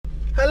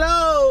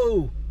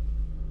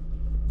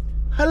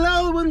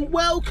Hello and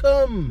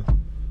welcome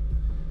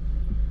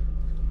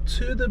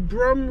to the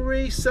Brum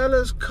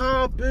Resellers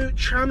car boot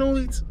channel.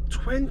 It's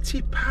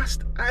 20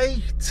 past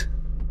 8.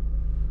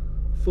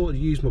 Thought I'd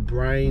use my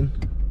brain.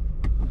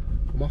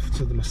 I'm off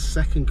to my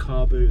second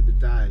car boot of the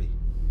day.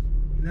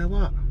 You know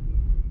what?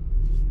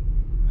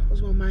 Might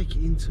as well make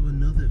it into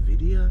another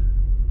video.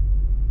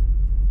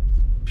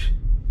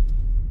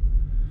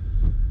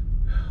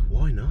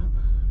 Why not?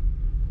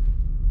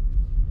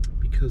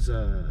 Because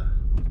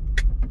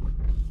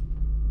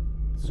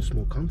it's just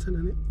more content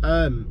in it.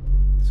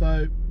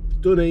 So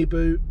done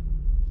e-boot,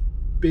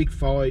 big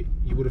fight,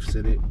 you would have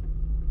seen it.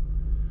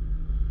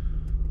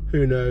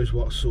 Who knows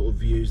what sort of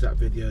views that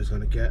video is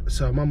going to get.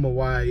 So I'm on my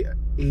way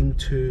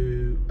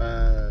into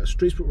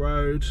Streetsbrook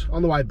Road,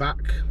 on the way back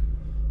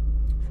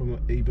from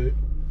e-boot.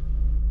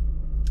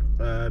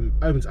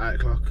 Opens at 8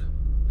 o'clock.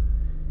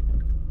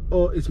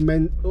 Oh, it's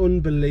an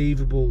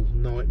unbelievable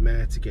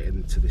nightmare to get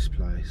into this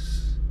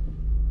place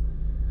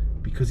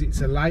because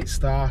it's a late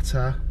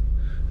starter.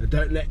 They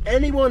don't let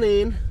anyone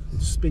in.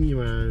 Spin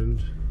you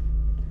around.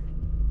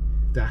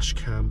 Dash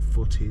cam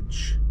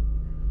footage.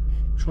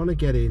 Trying to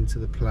get into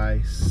the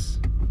place.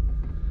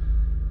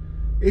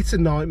 It's a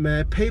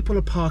nightmare. People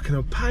are parking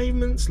on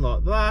pavements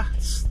like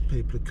that.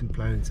 People are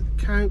complaining to the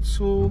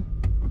council.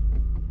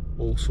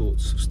 All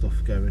sorts of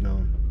stuff going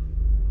on.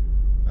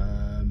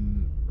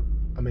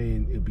 I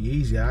mean, it'd be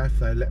easier if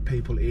they let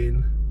people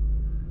in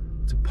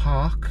to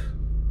park,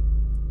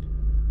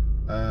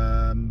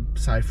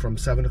 say from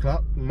 7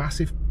 o'clock,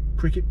 massive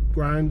cricket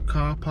ground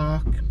car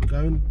park, go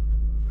and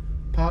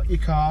park your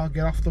car,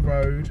 get off the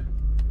road,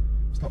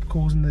 stop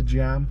causing the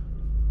jam.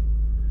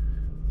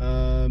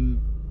 And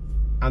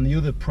the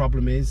other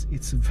problem is,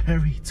 it's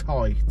very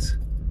tight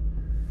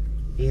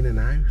in and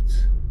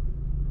out.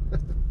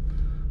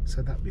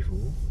 Said that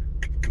before.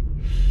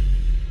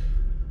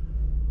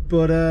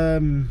 But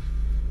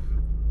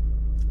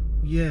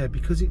yeah,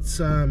 because it's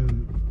 8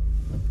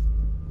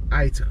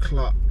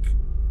 o'clock,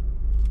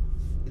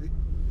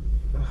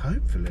 well,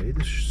 hopefully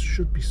there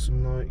should be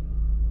some like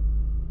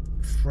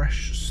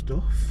fresh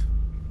stuff.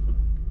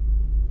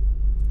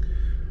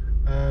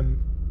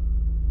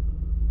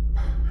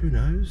 Who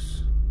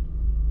knows?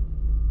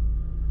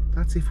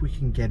 That's if we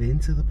can get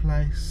into the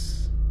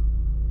place.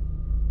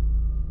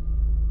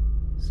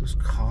 It's just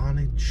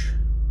carnage.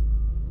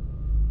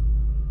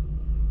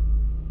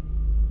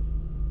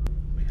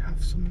 We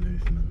have some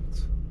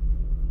movement.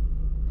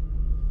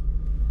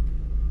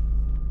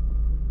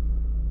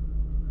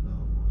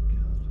 Oh my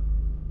god.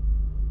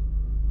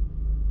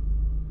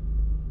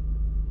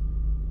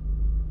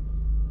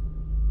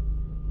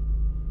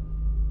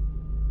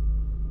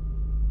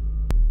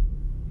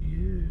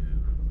 You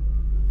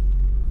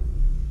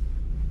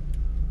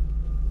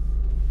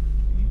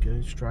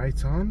going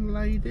straight on,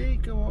 lady?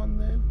 Go on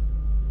then.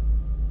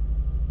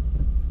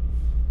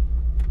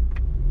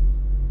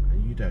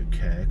 You don't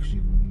care because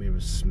your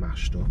mirror's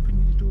smashed up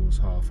and your door's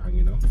half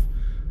hanging off.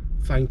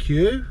 Thank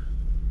you,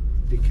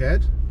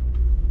 dickhead.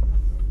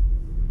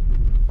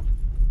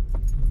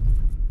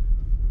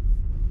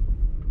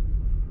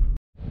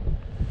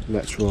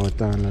 Let's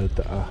download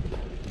the app.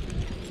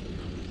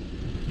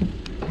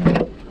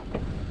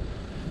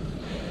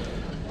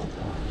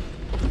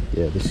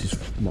 Yeah, this is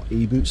my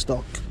e-boot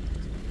stock.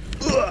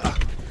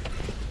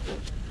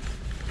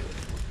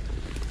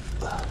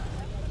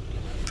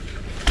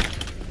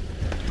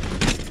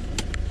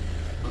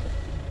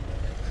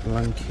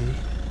 Lanky.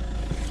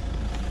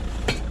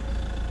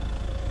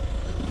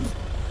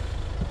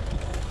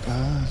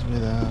 As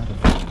without a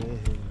face.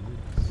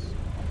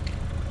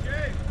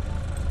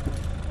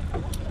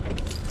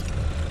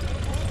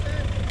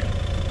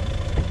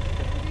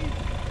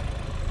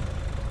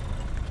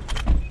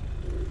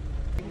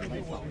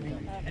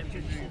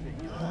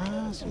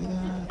 As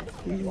without a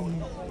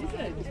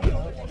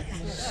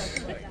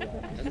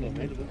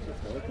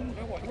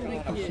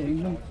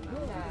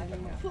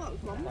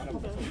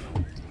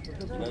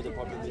No, the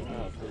problem is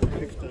now.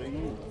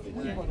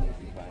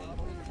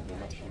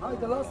 Oh,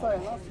 the last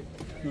time.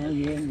 Yeah.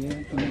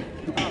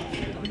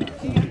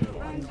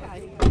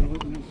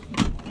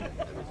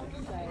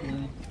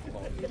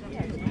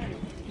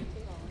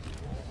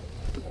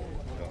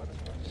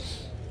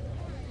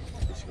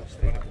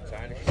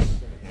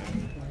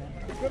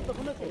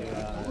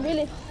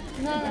 Really?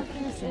 No,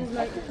 it's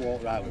like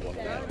Walk round one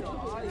there.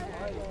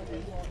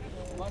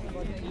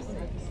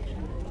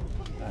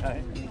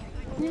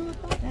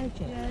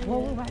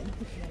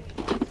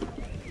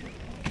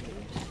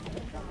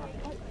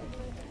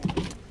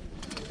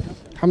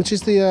 How much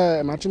is the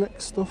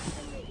Imaginex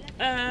stuff?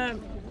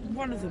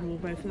 One of them or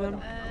both of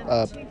them?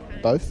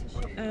 Both?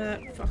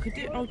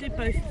 I'll do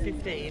both for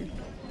 15.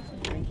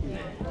 I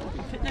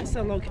think that's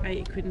like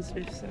 80 quid and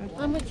Smith, so.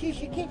 How much is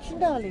your kitchen,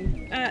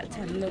 darling?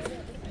 10, love.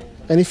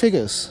 Any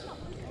figures?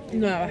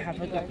 No, I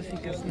haven't got the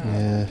figures now.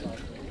 Yeah.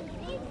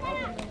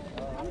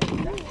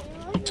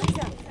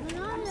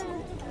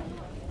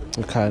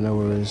 Okay, no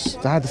worries.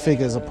 If I had the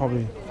figures, I'd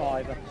probably.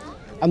 £5.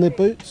 And the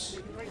boots?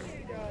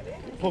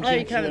 Oh,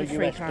 you can have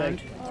 £3.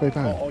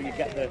 £3. Or you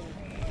get the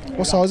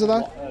What size are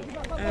they?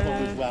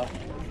 Well,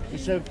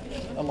 it's a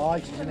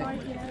light, isn't it?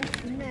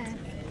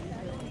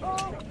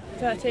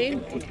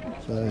 13.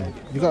 So,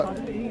 you got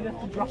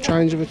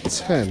change of a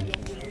 10?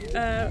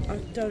 I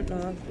don't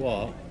know.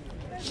 What?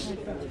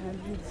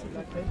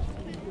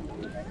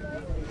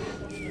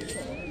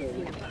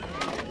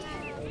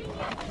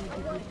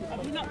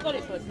 Have you not got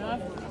it, bud? No.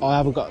 I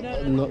haven't got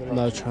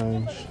no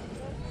change.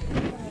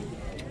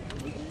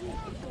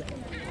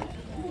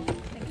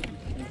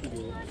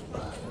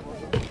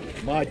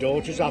 My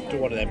daughter's after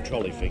one of them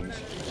trolley things.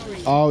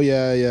 Oh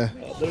yeah, yeah.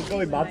 They're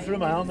going mad for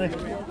them, aren't they?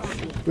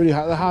 Really,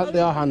 they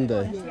are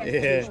handy.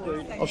 Yeah.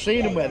 I've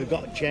seen them where they've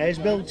got chairs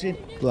built in.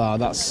 Wow,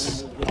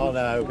 that's. Oh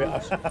no.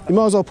 You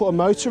might as well put a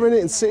motor in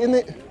it and sit in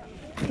it.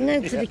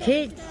 No, for the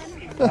kids.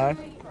 No.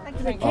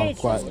 For the Oh,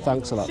 kids. great.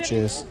 Thanks a lot.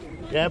 Cheers.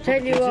 Yeah, put Tell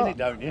the you kids in what. it,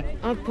 don't you?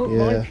 I put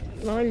Yeah.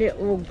 my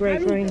little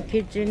grey-green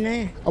kids in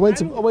there. I went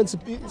to.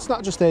 It's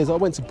not just these. I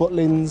went to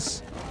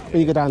Butlins. When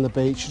you go down the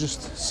beach, it's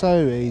just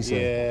so easy.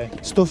 Yeah.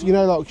 Stuff, you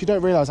know, like you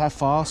don't realise how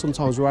far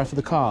sometimes we're out for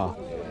the car.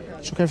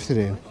 Chuck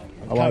everything in.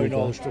 I Carrying won't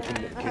all go. the stuff in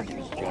the kids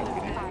was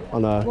joking. I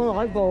know. Well,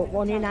 I bought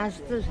one in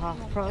Asda's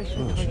half price. For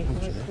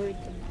 25 quid.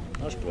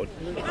 That's good.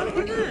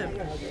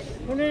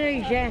 One of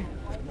these, yeah.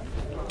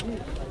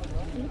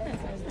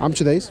 How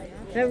much are these?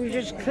 They were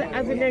just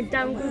having a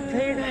damn good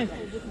clear.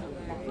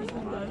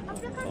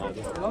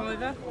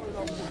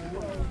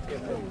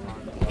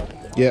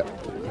 Yeah.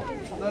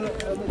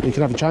 You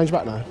can have a change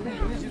back now.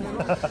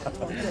 I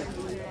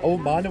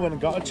wouldn't mind. I went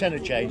and got a tenner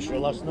change for her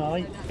last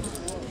night.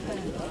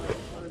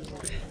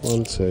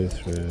 1, 2,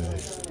 3,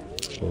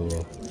 4.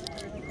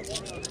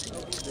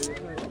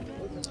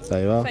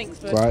 There you are. Thanks,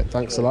 bud. Right,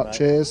 thanks a lot.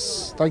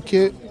 Cheers. Thank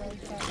you.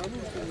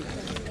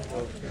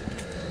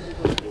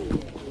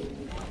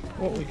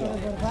 What we got?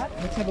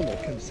 Let's have a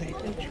look and see.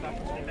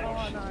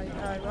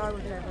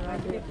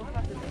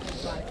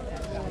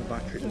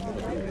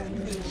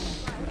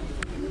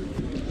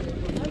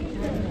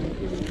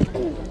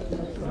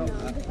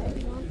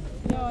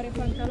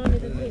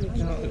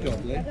 Not the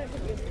goblin.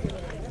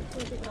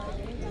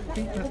 I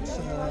think that's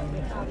an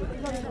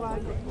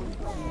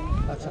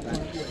axe. That's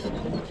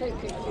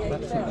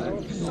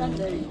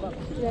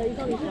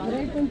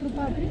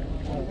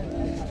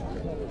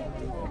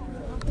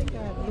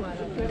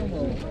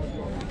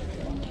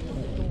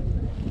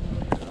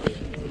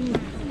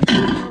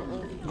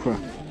Crap.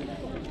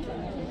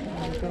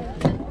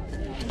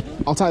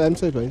 I'll take them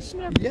too, please.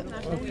 Yep,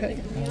 okay.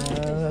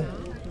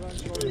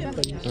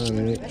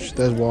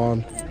 There's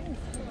 1,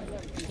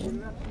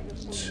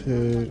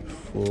 2,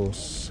 4,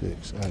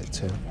 6, 8,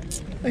 10.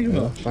 Thank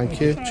you.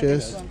 Thank you.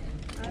 Cheers.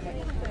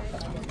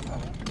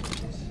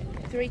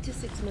 3 to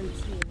 6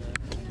 months.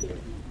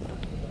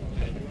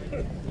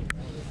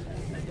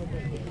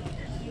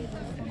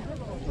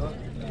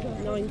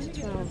 9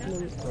 to 12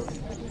 months.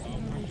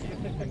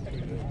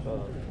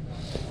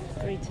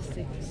 3 to 6.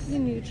 The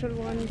neutral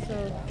one,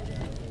 so.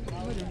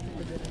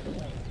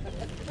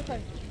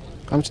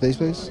 How much are these,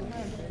 please?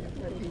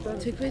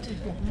 2 quid.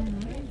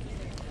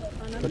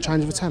 Got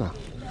change of a tenner?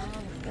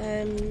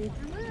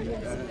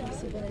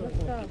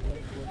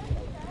 Yes,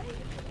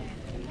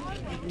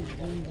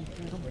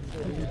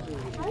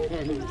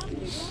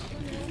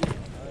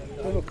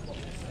 possible.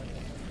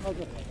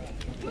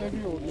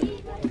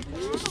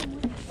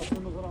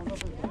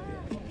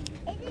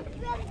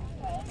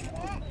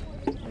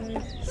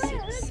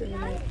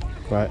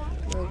 Right.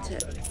 9, 10.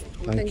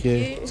 Thank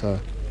you. So,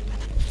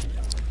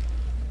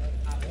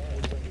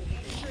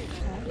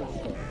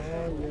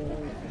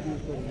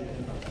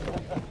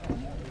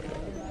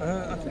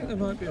 I think there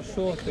might be a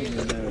short thing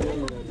in there.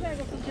 Would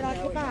you like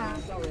it back?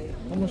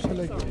 How much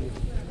shall I give you?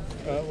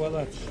 Well,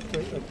 that's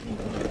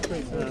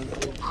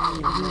how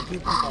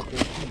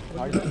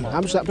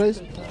much is that, please?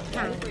 It's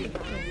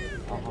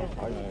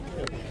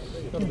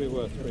got to be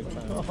worth £3.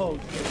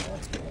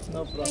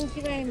 No problem. Thank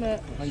you very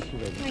much. Thank you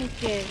very much.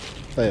 Thank you.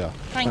 There you are.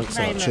 Thank you Thanks a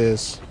very lot. much.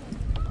 Cheers.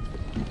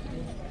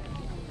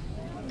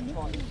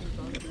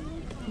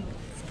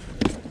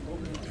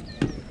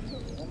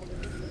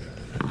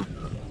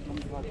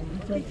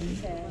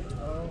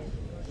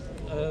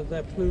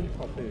 They're plume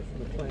poppies for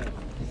the plant.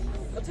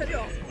 I'll tell you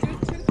what, do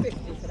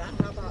 £2.50 for that.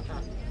 How about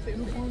that? £2.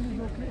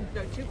 No,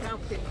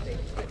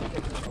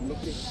 £2.50. I'm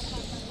looking.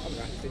 I'm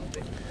at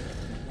 50.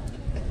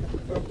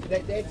 Well,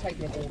 they're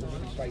taking up all the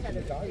money straight in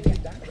the day.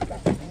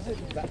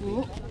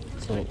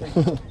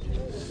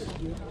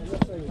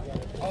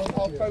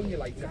 I'll phone you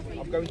later.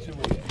 I'm going to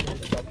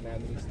the job now.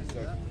 So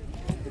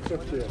it's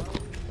up to you.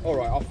 All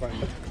right, I'll phone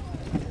you.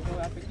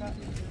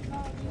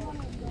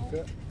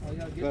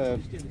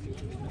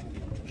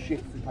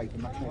 Shift and paper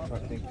matching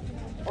type thing.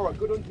 All right,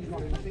 good hunting.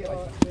 See you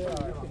later.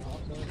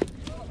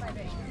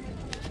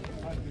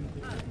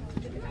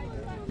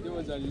 There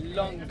was a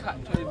long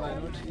cut to my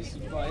note. This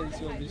is why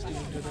it's your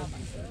distributor.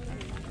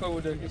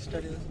 Powder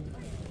history.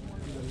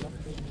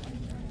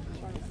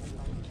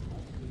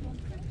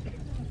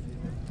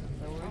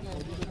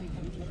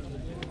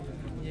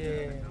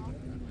 Yeah.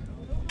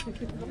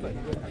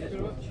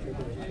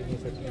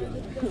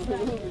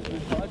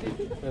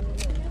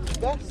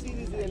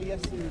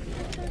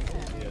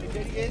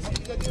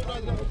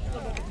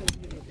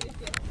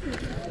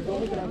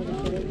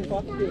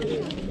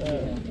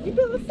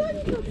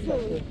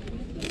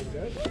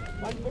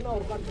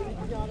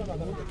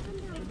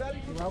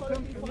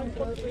 Welcome.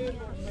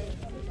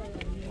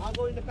 I'll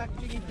go in the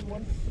packaging if you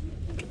want.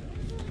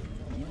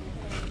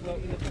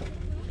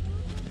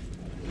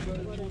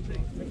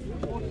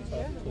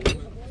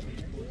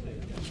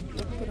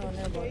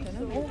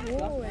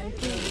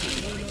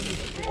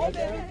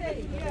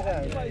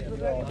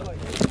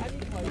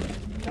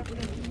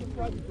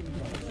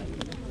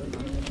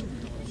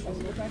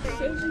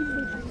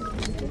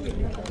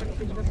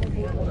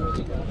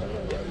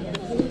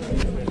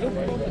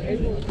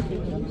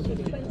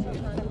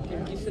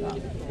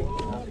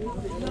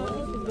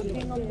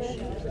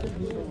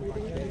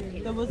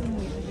 There wasn't.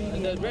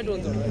 And the red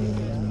ones are red.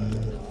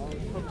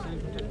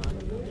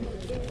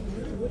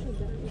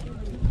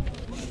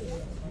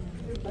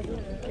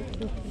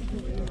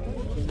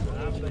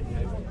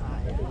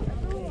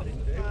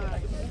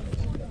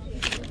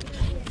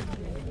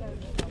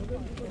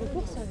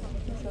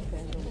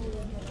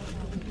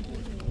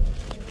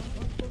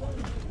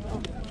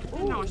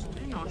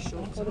 Nice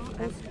shorts. Could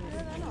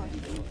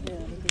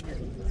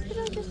I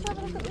just have a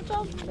look at the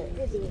dog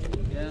bits?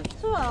 Yeah.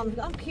 So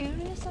I'm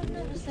curious, I've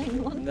never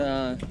seen one.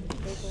 No.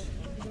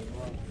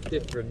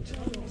 Different.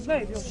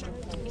 Sorry.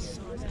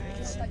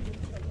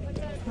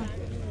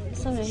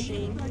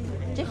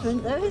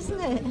 Different though,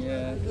 isn't it?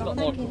 Yeah. It's not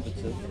my cup of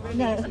tea.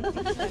 No.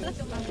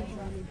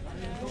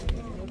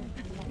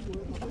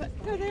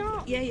 No, they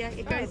are. Yeah,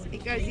 it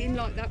goes in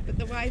like that, but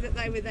the way that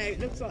they were there, it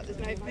looks like there's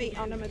no feet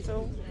on them at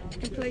all.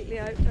 Completely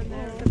open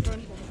there at the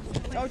front.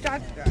 Oh,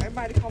 Dad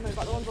made a comment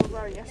about the ones I was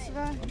wearing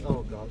yesterday.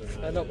 Oh God.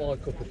 They're not my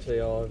cup of tea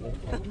either.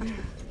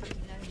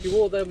 If you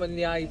wore them in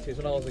the 80s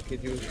when I was a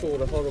kid, you were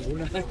called a horrible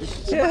name.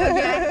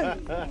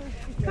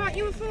 Can't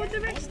you afford the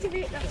rest of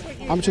it? That's what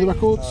you. How much are the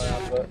records?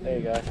 There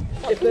you go.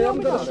 If they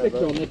haven't got a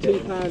sticker on, they're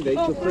 £2 each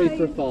or 3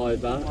 for a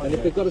 £5. And if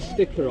they've got a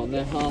sticker on,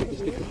 they're half the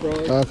sticker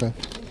price. Okay.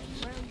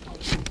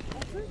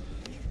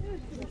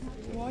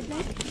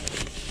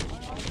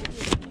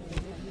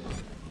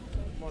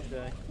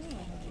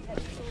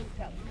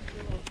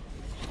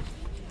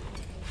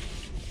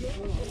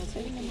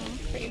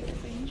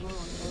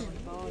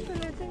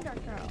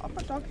 I've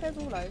got dog hairs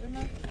all over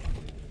me.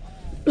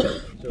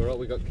 It's alright,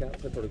 we got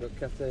cats. They've probably got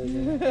cat hairs.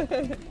 Yeah.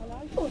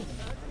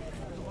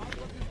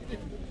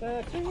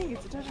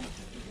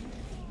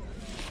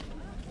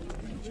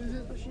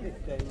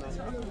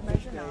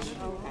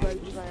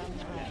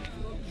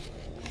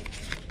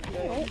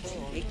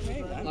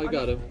 I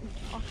got him.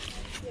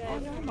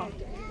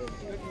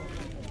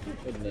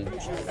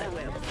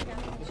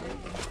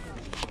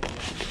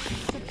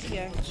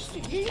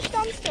 You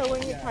stand still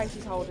when your case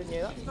is holding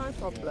you, that's no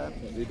problem.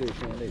 We do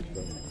Chinese,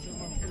 but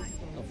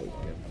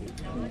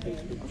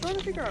I'm trying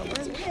to figure out where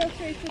the £3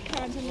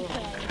 on the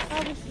phone.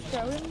 How this is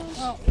going.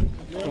 Well,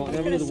 I was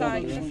going to say,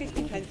 for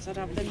 50 pence I'd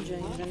have them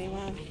jeans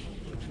anyway.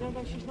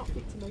 No, she's not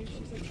fit to move,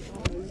 she said she's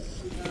not moving.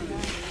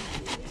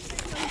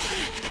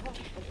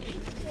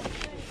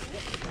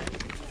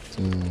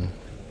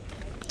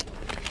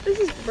 This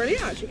is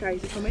brilliant actually,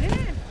 Katie, coming in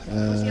here.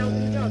 Was he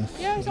holding the dog?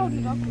 Yeah, he's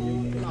holding the dog.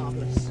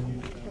 Marvellous.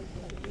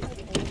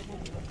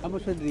 How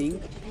much for the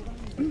ink?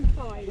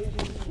 5.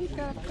 You've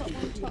got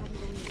one top.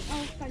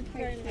 Oh, thank you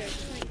very much.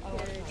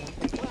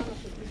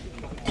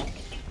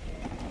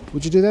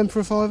 Would you do them for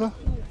a £5?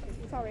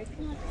 Sorry.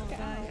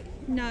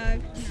 No.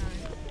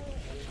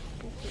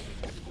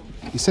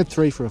 You said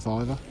 3 for a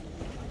 £5.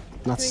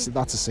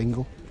 That's a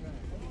single.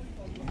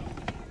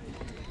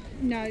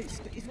 No, it's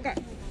got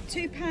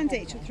 £2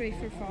 each or 3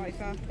 for a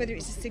 £5, whether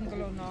it's a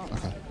single or not.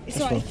 Okay. It's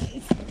That's like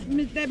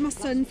fine. they're my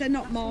sons, they're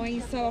not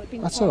mine, so I've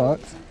been That's told.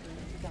 alright.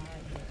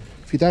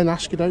 If you don't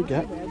ask, you don't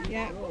get.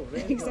 Yeah,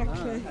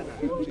 exactly.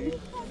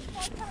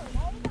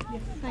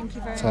 Thank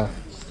you very So, much.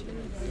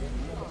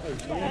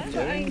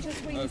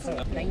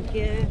 Thank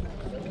you.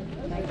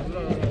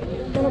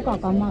 Kalau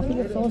kakak masih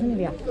ke sos ni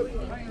dia.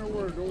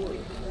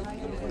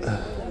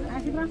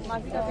 Asih bang,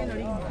 masih tapi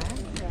nori.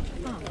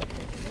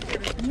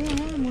 Ni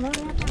mula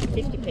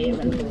 50p.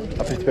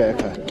 50p,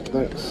 okay.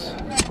 Thanks.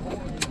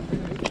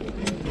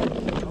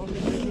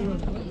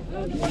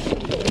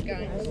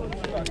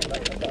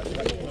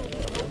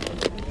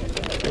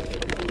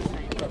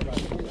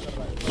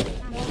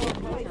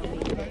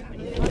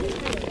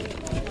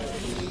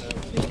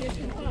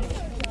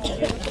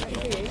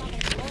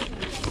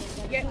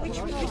 Yeah, which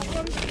ones?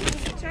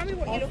 Tell me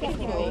what you're looking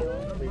for.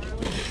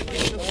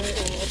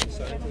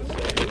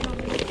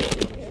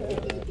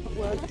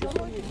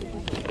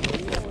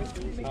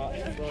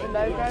 The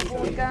logo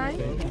board again.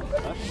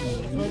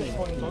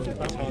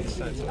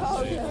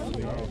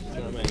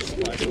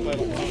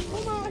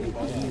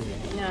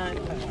 No.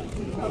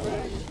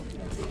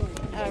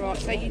 Oh, right,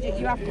 so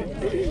you have to.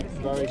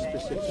 Very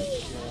specific.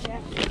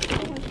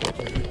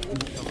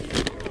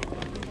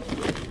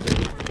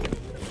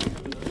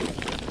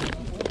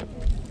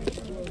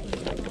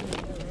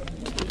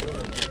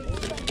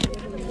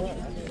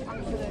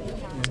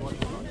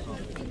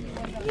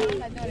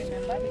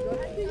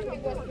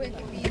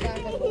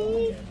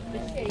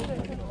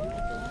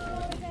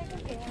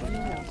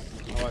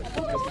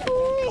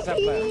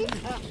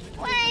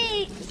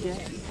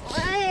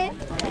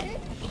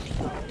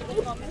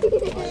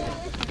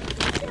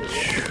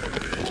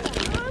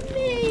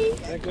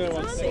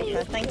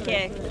 Super, thank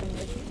you.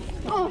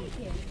 Oh.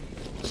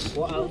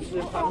 What else is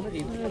in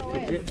family?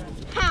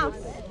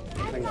 House.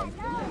 Hang on.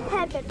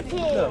 Peppa Pig.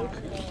 Look.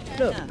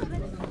 Look.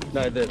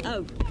 No, the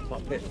Oh.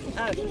 what bit?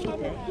 Oh,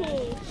 Peppa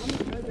Pig.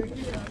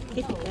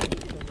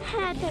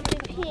 Peppa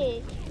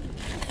Pig.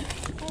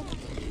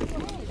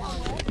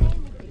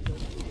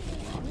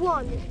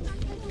 One.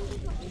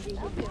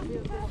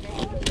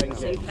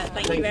 Super,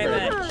 thank you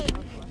very much.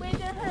 We're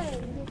going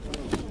home.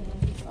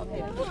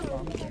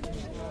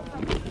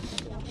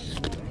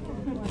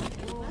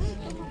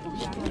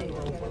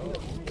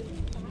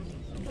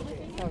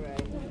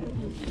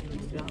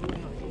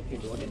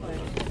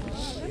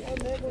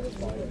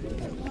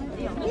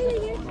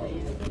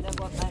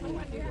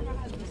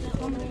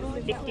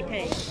 £50.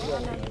 £50.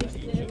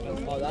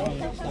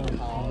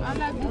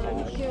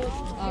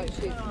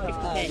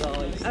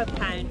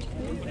 £1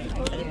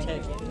 for the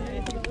turkey.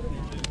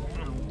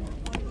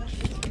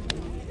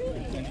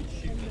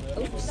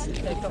 Oops,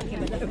 no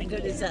document, very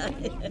good as that.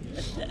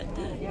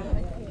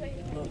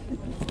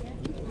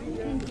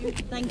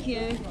 Thank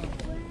you.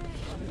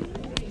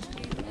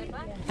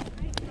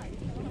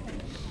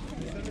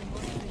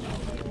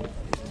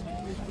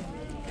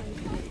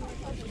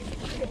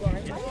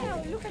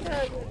 Look at the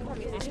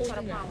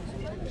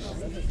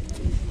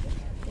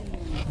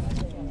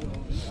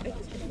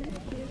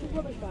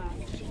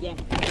yeah.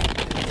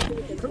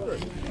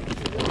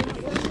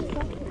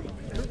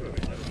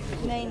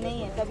 नहीं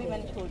है तभी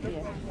मैंने छोड़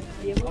दिया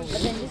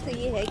button जिससे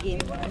ये है game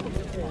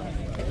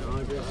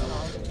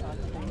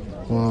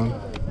 1,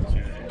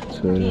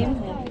 2, 3,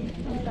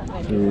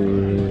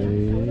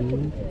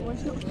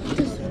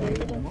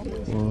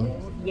 1.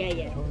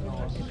 yeah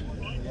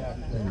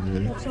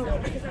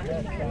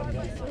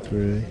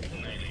 3,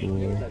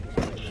 4,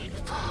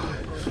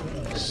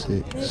 5,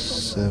 6,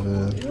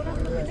 7,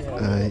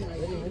 8,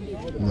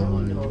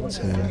 9,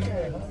 10,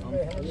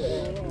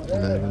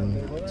 11,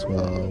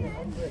 12,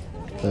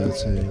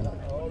 13,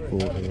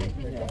 14,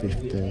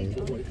 15,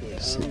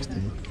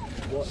 16.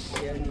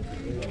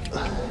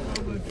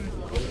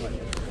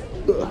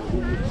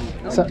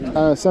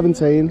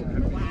 17.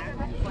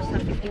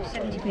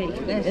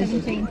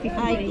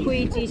 8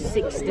 quid is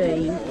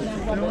 16.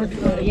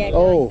 Yeah,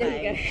 Oh,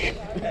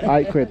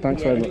 8 quid,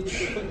 thanks very much.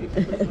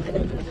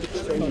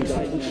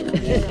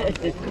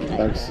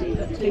 Thanks. £2.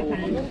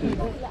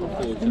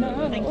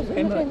 Thank you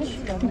very much.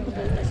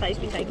 Saves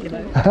me taking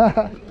them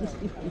out.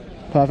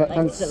 Perfect,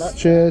 thanks.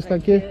 Cheers,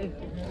 thank you.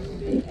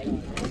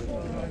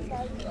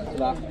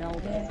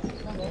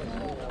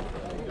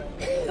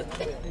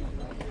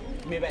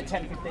 Give me about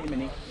 10-15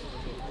 minutes.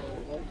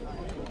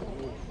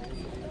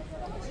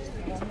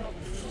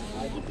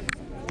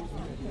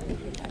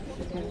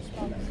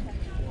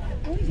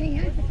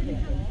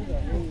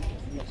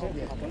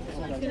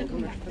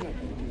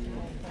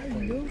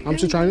 How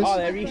much are trainers? Oh,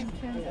 there he is.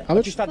 How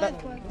much? Just had that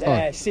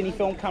cine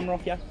film camera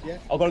off you. Yeah.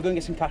 I've got to go and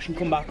get some cash and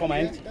come back. I'm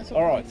out.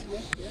 All right.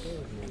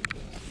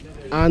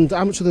 And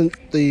how much are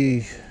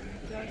the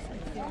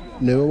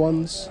newer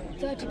ones?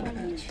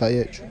 £30 each. 30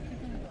 each.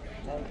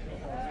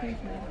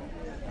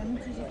 How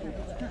much is it?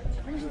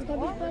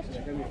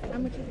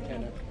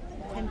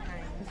 £10.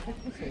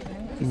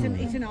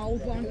 It's an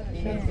old one.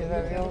 It's a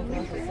very old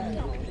one.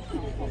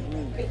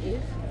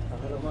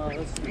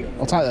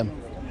 I'll take them.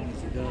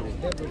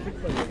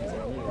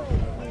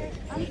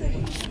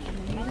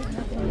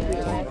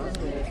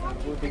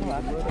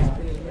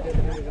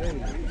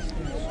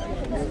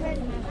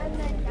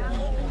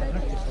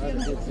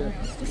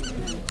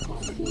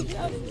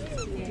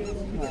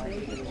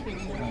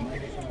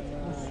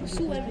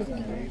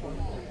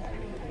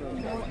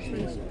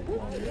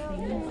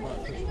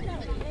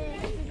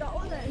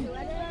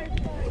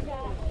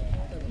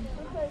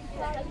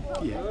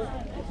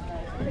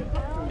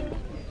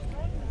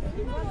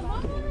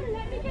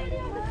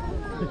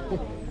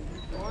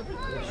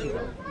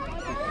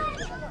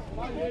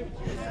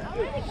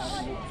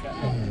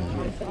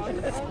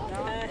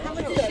 How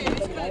much is it?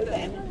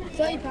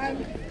 £30.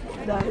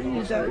 No,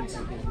 you don't.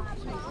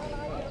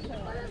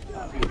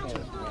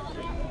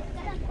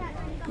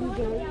 You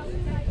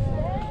don't.